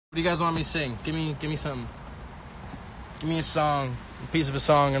What do you guys want me to sing? Give me something. Give me a song, a piece of a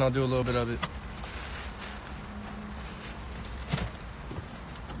song, and I'll do a little bit of it.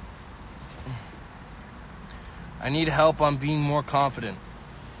 I need help on being more confident.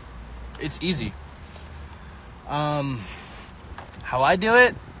 It's easy. How I do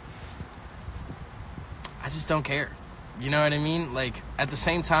it, I just don't care. You know what I mean? Like, at the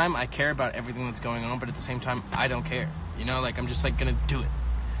same time, I care about everything that's going on, but at the same time, I don't care. You know, like, I'm just, like, gonna do it.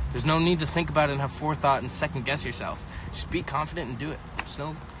 There's no need to think about it and have forethought and second guess yourself. Just be confident and do it.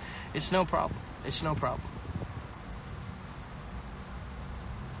 It's no problem. It's no problem.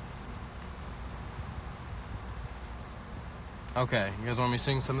 Okay, you guys want me to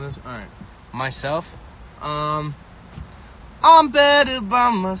sing some of this? All right. Myself. I'm better by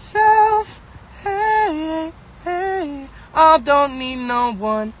myself. Hey, hey. I don't need no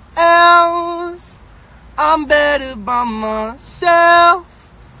one else. I'm better by myself.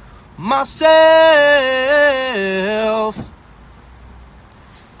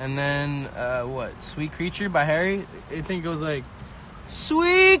 And then what? Sweet Creature by Harry. I think it goes like,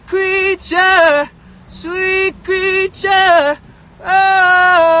 sweet creature, sweet creature,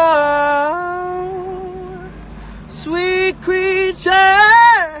 oh, sweet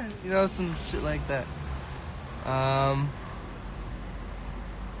creature. You know, some shit like that.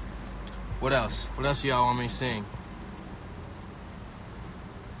 What else? What else do y'all want me to sing?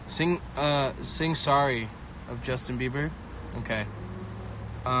 Sing Sorry of Justin Bieber. Okay.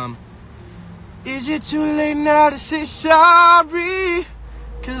 Is it too late now to say sorry?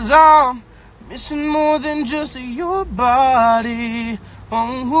 'Cause I'm missing more than just your body.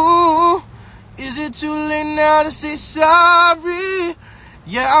 Oh, is it too late now to say sorry?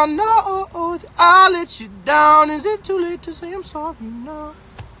 Yeah, I know that I let you down. Is it too late to say I'm sorry now?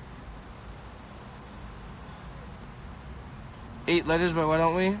 8 Letters by Why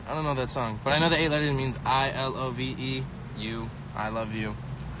Don't We? I don't know that song, but I know the 8 letters means I-L-O-V-E, you, I love you.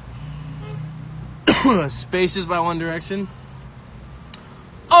 Spaces by One Direction.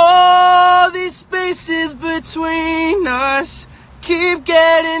 All these spaces between us keep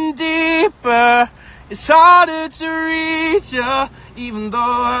getting deeper. It's harder to reach you, even though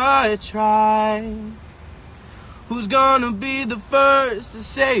I try. Who's gonna be the first to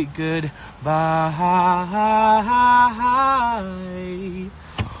say goodbye?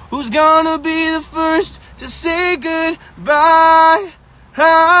 Who's gonna be the first to say goodbye?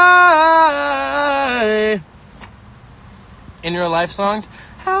 In real life songs,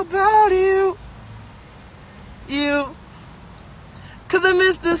 how about you? 'Cause I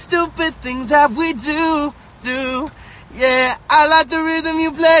miss the stupid things that we do. Yeah, I like the rhythm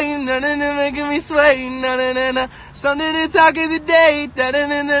you play, na-na-na, making me sway, na-na-na-na. Something to talk of the day,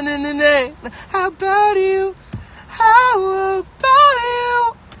 da-da-na-na-na-na. How about you? How about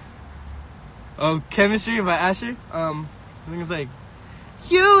you? Oh, Chemistry by Asher. I think it's like,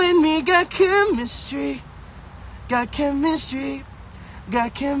 you and me got chemistry, got chemistry,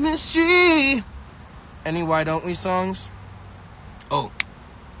 got chemistry. Any Why Don't We songs? Oh.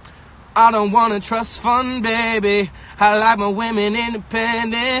 I don't wanna trust fund, baby. I like my women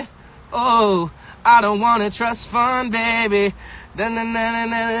independent. Oh, I don't wanna trust fund, baby. Yeah.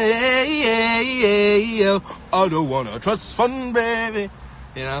 I don't wanna trust fund, baby.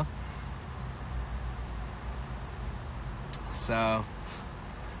 You know? So,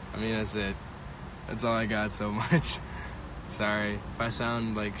 I mean, that's it. That's all I got so much. Sorry if I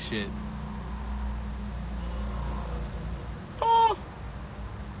sound like shit.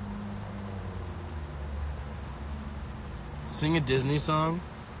 Sing a Disney song.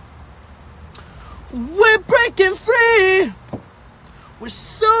 We're breaking free. We're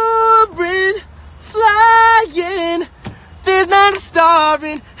soaring, flying. There's not a star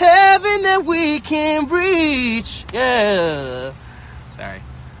in heaven that we can reach. Yeah. Sorry.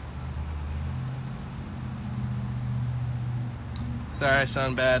 Sorry, I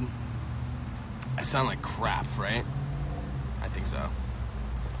sound bad. I sound like crap, right? I think so.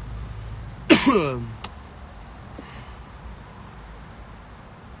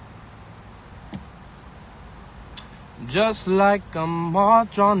 Just like a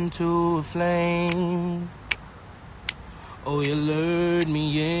moth drawn to a flame. Oh, you lured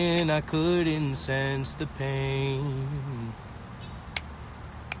me in, I couldn't sense the pain.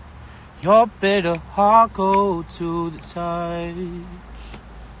 Your bitter heart go to the touch.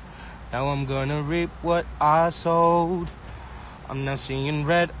 Now I'm gonna reap what I sowed. I'm not seeing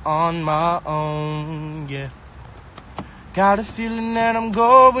red on my own, yeah. Got a feeling that I'm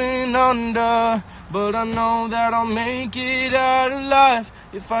going under, but I know that I'll make it out alive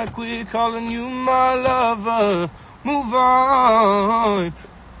if I quit calling you my lover. Move on.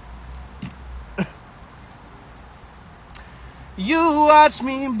 You watch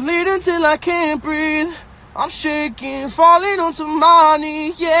me bleed until I can't breathe. I'm shaking, falling onto my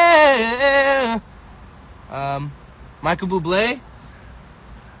knee, yeah. Michael Bublé.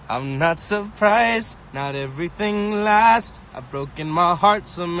 I'm not surprised, not everything lasts. I've broken my heart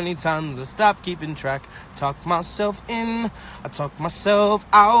so many times I stopped keeping track. Talk myself in, I talk myself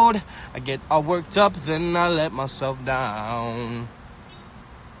out. I get all worked up, then I let myself down.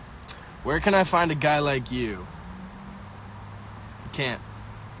 Where can I find a guy like you? I can't,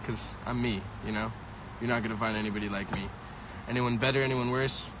 because I'm me, you know? You're not gonna find anybody like me. Anyone better, anyone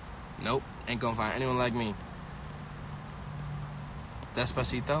worse? Nope, ain't gonna find anyone like me.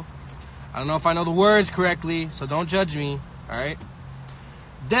 Despacito. I don't know if I know the words correctly, so don't judge me, alright?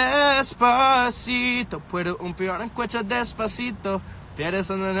 Despacito, puedo un peor encuentro despacito.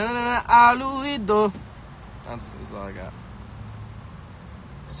 Pierdes al oído. That's all I got.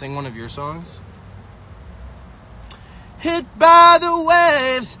 Sing one of your songs. Hit by the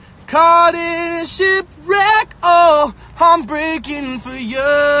waves, caught in a shipwreck. Oh, I'm breaking for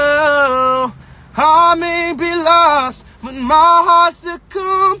you. I may be lost, but my heart's the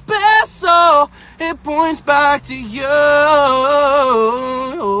compass, so it points back to you.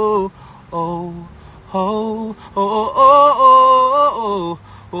 Oh, oh, oh, oh, oh, oh,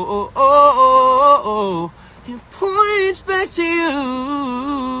 oh, oh, oh. It points back to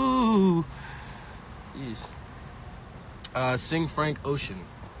you. Yes. Sing Frank Ocean.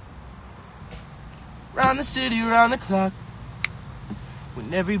 Round the city, round the clock.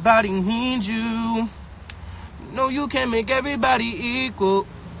 When everybody needs you, no, you can't make everybody equal.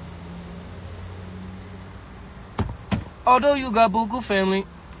 Although you got buku family,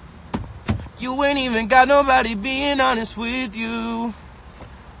 you ain't even got nobody being honest with you.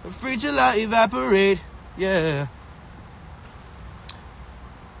 Free till I evaporate, yeah.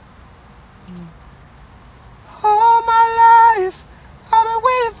 All my life, I've been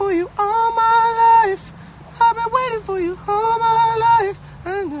waiting for you all my life. I've been waiting for you all my life.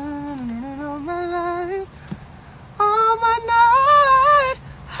 All my life. All my night.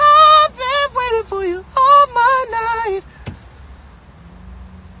 I've been waiting for you all my night.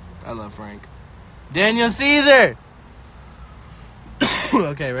 I love Frank. Daniel Caesar.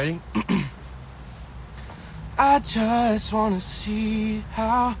 Okay, ready? I just want to see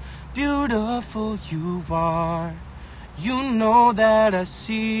how beautiful you are. You know that I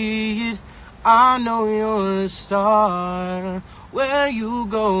see it. I know you're a star. Where you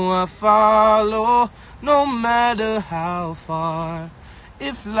go, I follow, no matter how far.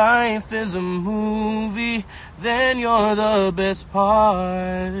 If life is a movie, then you're the best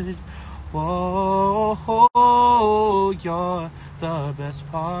part. Whoa, you're the best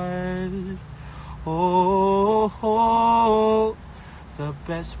part. Oh, the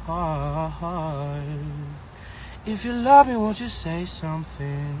best part. If you love me, won't you say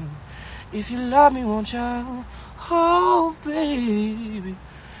something? If you love me, won't you? Oh, baby.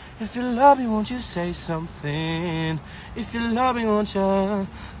 If you love me, won't you say something? If you love me, won't you?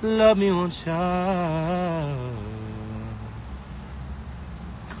 Love me, won't you?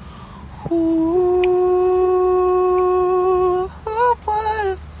 Ooh, what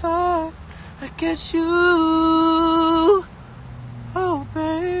a thought. I get you. Oh,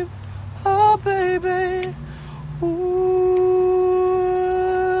 babe. Oh, baby. Ooh.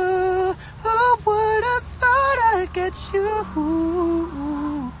 Get you,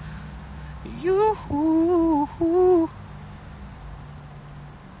 you.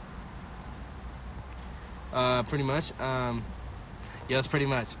 Pretty much. Yes, pretty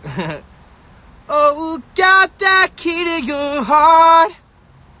much. Oh, got that key to your heart.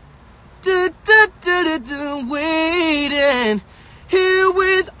 Waiting here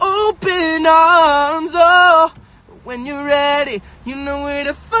with open arms. Oh, when you're ready, you know where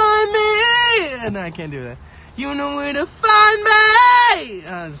to find me. No, I can't do that. You know where to find me!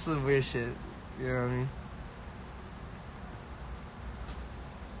 That's some weird shit. You know what I mean?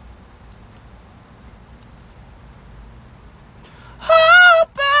 Oh,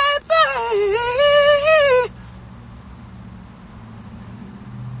 baby!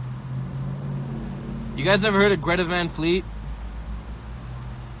 You guys ever heard of Greta Van Fleet?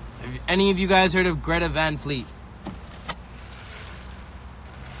 Have any of you guys heard of Greta Van Fleet?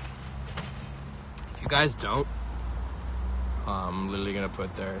 If you guys don't, I'm literally gonna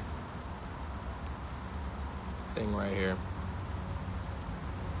put their thing right here.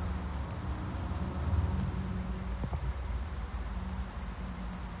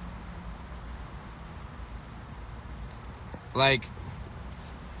 Like,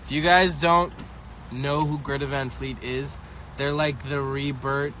 if you guys don't know who Greta Van Fleet is, they're like the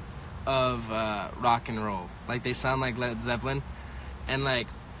rebirth of rock and roll. Like, they sound like Led Zeppelin. And, like,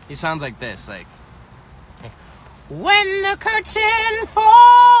 he sounds like this, like, when the curtain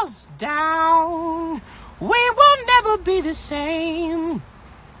falls down, we will never be the same.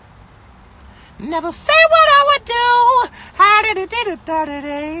 Never say what I would do. How did it?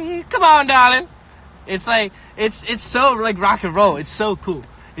 Come on, darling. It's like, it's so, like, rock and roll. It's so cool.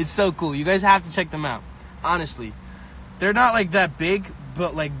 It's so cool. You guys have to check them out. Honestly. They're not, like, that big,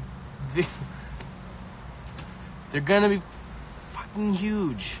 but, like, they're gonna be fucking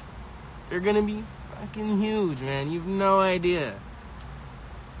huge. They're gonna be fucking huge, man. You've no idea.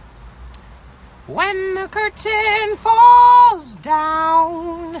 When the curtain falls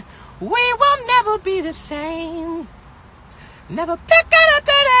down, we will never be the same. Never pick it up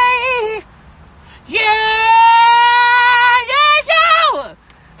today. Yeah, yo.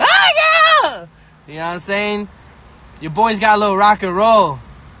 Oh, yeah. You know what I'm saying? Your boy's got a little rock and roll.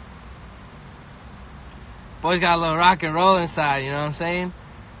 Boy's got a little rock and roll inside, you know what I'm saying?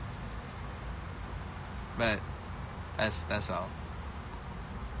 But that's all.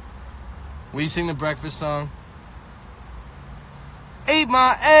 Will you sing the breakfast song? Ate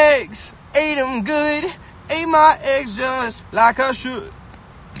my eggs, ate them good. Ate my eggs just like I should.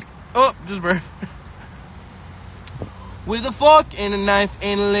 Oh, just burp. With a fork and a knife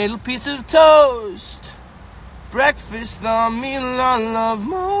and a little piece of toast. Breakfast, the meal I love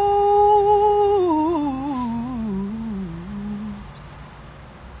most.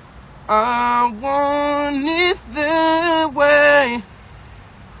 I want it that way.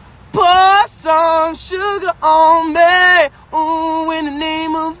 Pour some sugar on me. Ooh, in the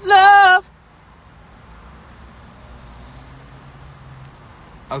name of love.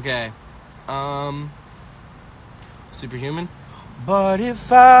 Okay. Superhuman? But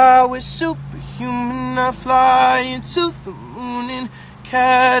if I was superhuman, I'd fly into the moon and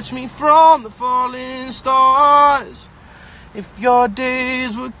catch me from the falling stars. If your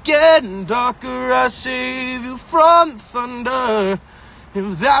days were getting darker, I'd save you from the thunder.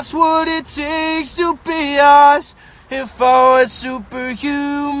 If that's what it takes to be us. If I was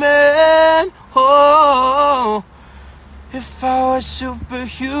superhuman, oh. If I was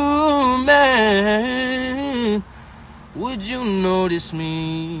superhuman, would you notice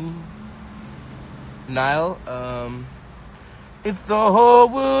me? Nile, if the whole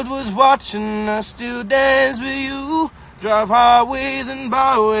world was watching, I still dance with you. Drive highways and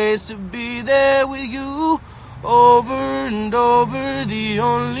byways to be there with you. Over and over, the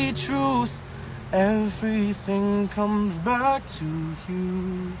only truth. Everything comes back to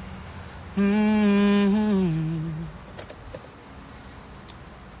you.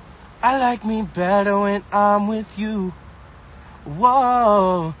 I like me better when I'm with you.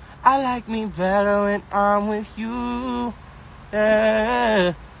 Whoa, I like me better when I'm with you.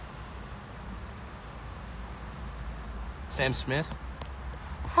 Yeah. Sam Smith.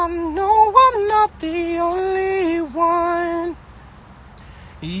 I know I'm not the only one.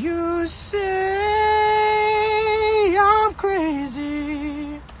 You say I'm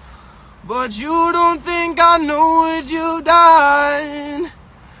crazy, but you don't think I know what you've done.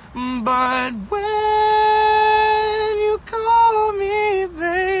 But when you call me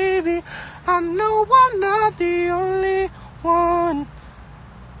baby, I know I'm not the only one.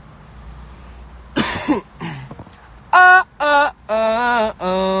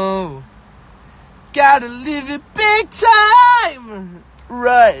 Oh, gotta live it big time.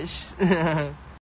 Rush.